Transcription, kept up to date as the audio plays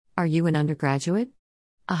Are you an undergraduate?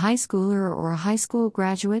 A high schooler or a high school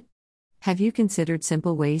graduate? Have you considered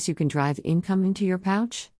simple ways you can drive income into your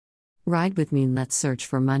pouch? Ride with me, let's search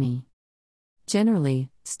for money.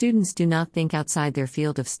 Generally, students do not think outside their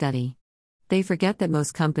field of study. They forget that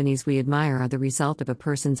most companies we admire are the result of a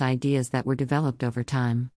person's ideas that were developed over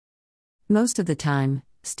time. Most of the time,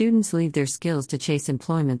 students leave their skills to chase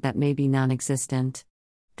employment that may be non-existent.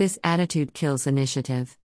 This attitude kills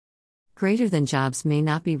initiative. Greater than jobs may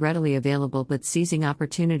not be readily available, but seizing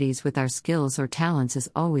opportunities with our skills or talents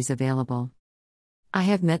is always available. I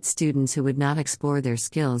have met students who would not explore their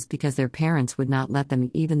skills because their parents would not let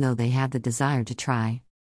them, even though they had the desire to try.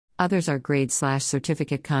 Others are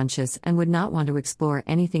grade/certificate conscious and would not want to explore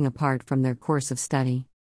anything apart from their course of study.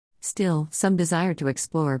 Still, some desire to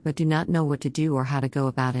explore but do not know what to do or how to go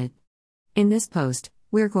about it. In this post,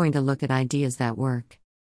 we're going to look at ideas that work.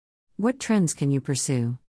 What trends can you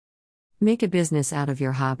pursue? Make a business out of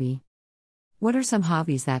your hobby. What are some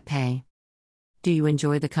hobbies that pay? Do you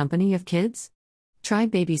enjoy the company of kids? Try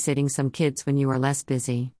babysitting some kids when you are less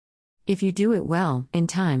busy. If you do it well, in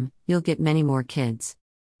time, you'll get many more kids.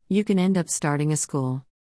 You can end up starting a school.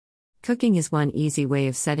 Cooking is one easy way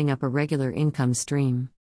of setting up a regular income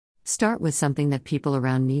stream. Start with something that people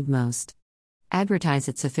around need most. Advertise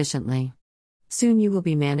it sufficiently. Soon you will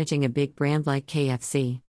be managing a big brand like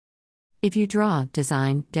KFC. If you draw,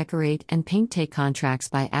 design, decorate, and paint, take contracts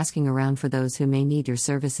by asking around for those who may need your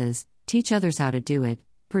services, teach others how to do it,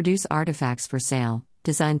 produce artifacts for sale,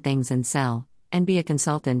 design things and sell, and be a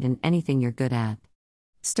consultant in anything you're good at.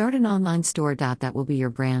 Start an online store that will be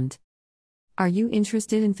your brand. Are you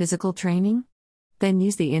interested in physical training? Then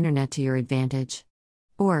use the internet to your advantage.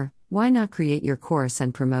 Or, why not create your course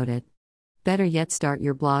and promote it? Better yet, start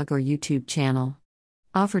your blog or YouTube channel.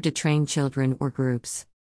 Offer to train children or groups.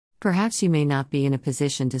 Perhaps you may not be in a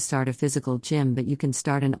position to start a physical gym, but you can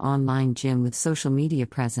start an online gym with social media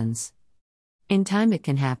presence. In time, it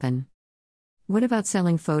can happen. What about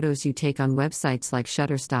selling photos you take on websites like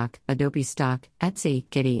Shutterstock, Adobe Stock, Etsy,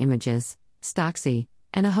 Getty Images, Stocksy,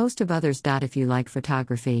 and a host of others? If you like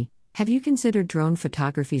photography, have you considered drone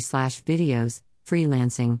photography/videos,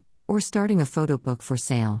 freelancing, or starting a photo book for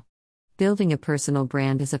sale? Building a personal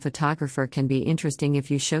brand as a photographer can be interesting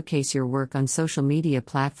if you showcase your work on social media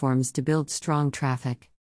platforms to build strong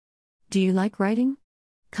traffic. Do you like writing?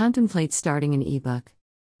 Contemplate starting an ebook.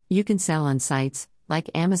 You can sell on sites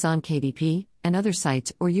like Amazon, KDP, and other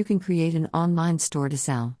sites, or you can create an online store to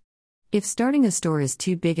sell. If starting a store is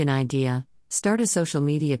too big an idea, start a social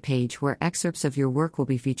media page where excerpts of your work will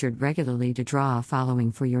be featured regularly to draw a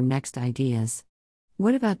following for your next ideas.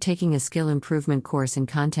 What about taking a skill improvement course in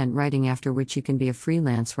content writing, after which you can be a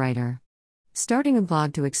freelance writer? Starting a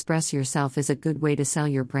blog to express yourself is a good way to sell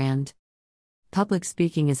your brand. Public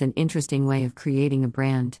speaking is an interesting way of creating a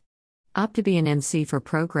brand. Opt to be an MC for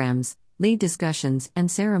programs, lead discussions, and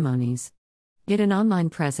ceremonies. Get an online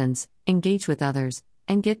presence, engage with others,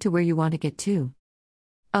 and get to where you want to get to.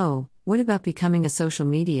 Oh, what about becoming a social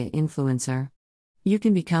media influencer? You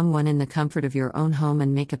can become one in the comfort of your own home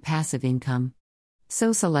and make a passive income.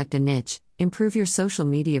 So select a niche, improve your social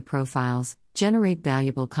media profiles, generate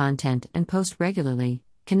valuable content, and post regularly,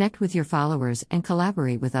 connect with your followers, and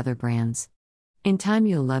collaborate with other brands. In time,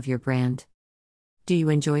 you'll love your brand. Do you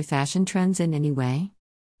enjoy fashion trends in any way?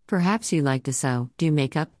 Perhaps you like to sew, do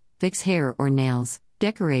makeup, fix hair or nails,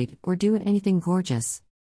 decorate, or do anything gorgeous.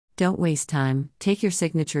 Don't waste time, take your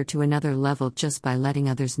signature to another level just by letting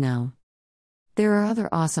others know. There are other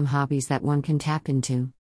awesome hobbies that one can tap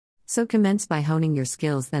into. So commence by honing your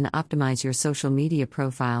skills, then optimize your social media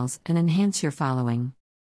profiles and enhance your following.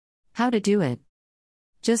 How to do it?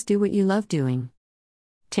 Just do what you love doing.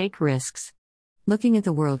 Take risks. Looking at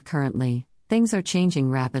the world currently, things are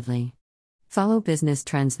changing rapidly. Follow business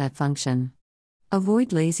trends that function.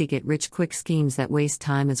 Avoid lazy get-rich-quick schemes that waste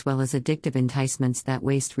time, as well as addictive enticements that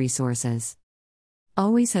waste resources.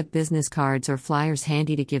 Always have business cards or flyers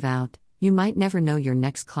handy to give out. You might never know your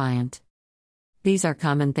next client. These are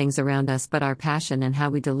common things around us, but our passion and how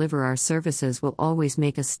we deliver our services will always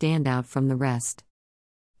make us stand out from the rest.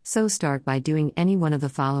 So start by doing any one of the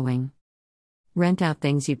following. Rent out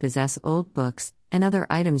things you possess, old books, and other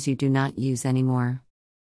items you do not use anymore.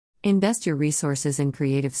 Invest your resources in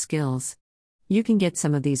creative skills. You can get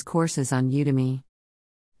some of these courses on Udemy.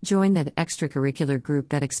 Join that extracurricular group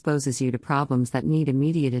that exposes you to problems that need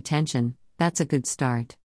immediate attention. That's a good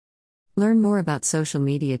start. Learn more about social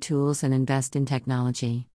media tools and invest in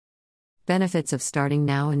technology. Benefits of starting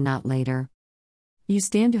now and not later. You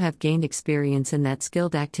stand to have gained experience in that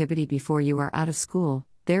skilled activity before you are out of school,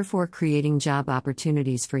 therefore creating job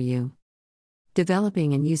opportunities for you.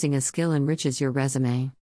 Developing and using a skill enriches your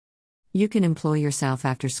resume. You can employ yourself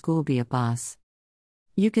after school, be a boss.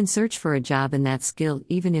 You can search for a job in that skill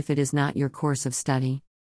even if it is not your course of study.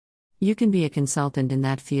 You can be a consultant in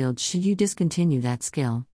that field should you discontinue that skill.